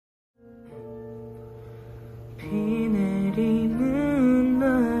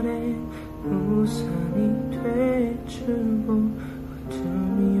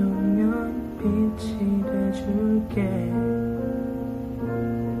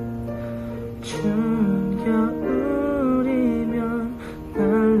추운 겨울이면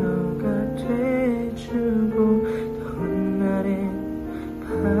난로가 돼주고 더운 날엔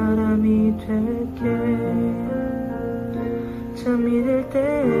바람이 될게 잠이 들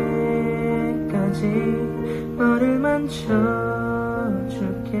때까지 너를 만져줄게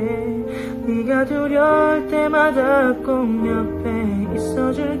네가 두려울 때마다 꼭 옆에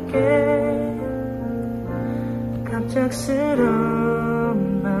있어줄게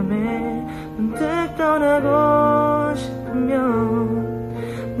갑작스러운 밤에 문득 떠나고 싶으면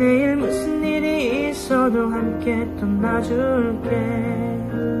내일 무슨 일이 있어도 함께 떠나줄게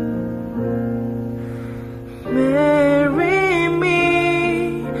Marry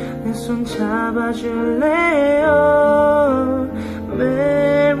me 내 손 잡아줄래요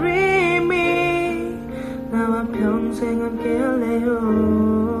Marry me 나와 평생 함께 할래요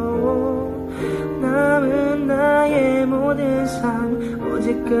남은 나의 모든 삶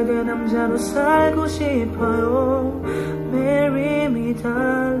오직 그대 남자로 살고 싶어요 Marry me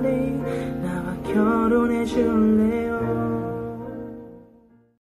darling 나와 결혼해 줄래요